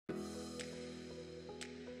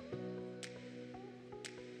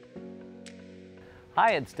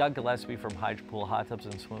Hi, it's Doug Gillespie from Hydropool Hot Tubs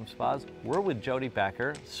and Swim Spas. We're with Jodie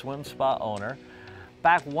Becker, swim spa owner,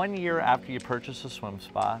 back 1 year after you purchased a swim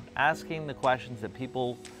spa, asking the questions that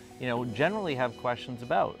people, generally have questions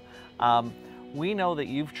about. We know that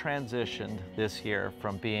you've transitioned this year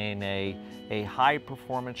from being a high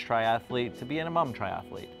performance triathlete to being a mom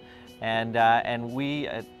triathlete. And we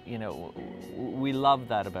love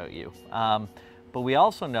that about you. But we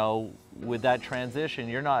also know with that transition,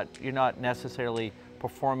 you're not necessarily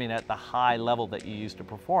performing at the high level that you used to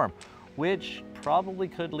perform, which probably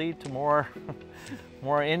could lead to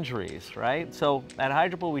more injuries, right? So at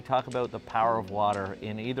Hydropool, we talk about the power of water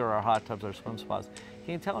in either our hot tubs or swim spas.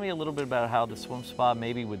 Can you tell me a little bit about how the swim spa,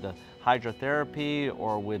 maybe with the hydrotherapy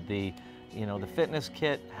or with the fitness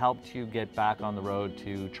kit, helped you get back on the road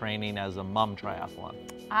to training as a mom triathlon?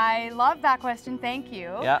 I love that question, thank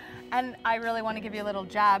you. Yeah. And I really want to give you a little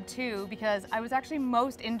jab too, because I was actually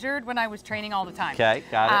most injured when I was training all the time. Okay,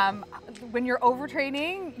 got it. When you're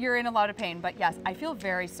overtraining, you're in a lot of pain. But yes, I feel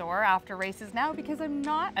very sore after races now because I'm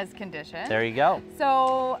not as conditioned. There you go.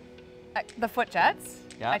 So the foot jets.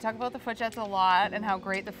 Yeah. I talk about the foot jets a lot and how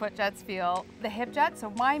great the foot jets feel. The hip jets,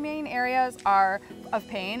 so my main areas of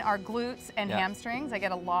pain are glutes and hamstrings. I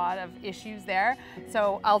get a lot of issues there.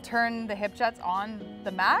 So I'll turn the hip jets on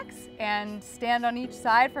the max and stand on each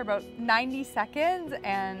side for about 90 seconds,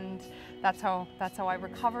 and that's how I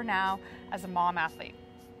recover now as a mom athlete.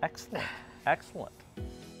 Excellent, excellent.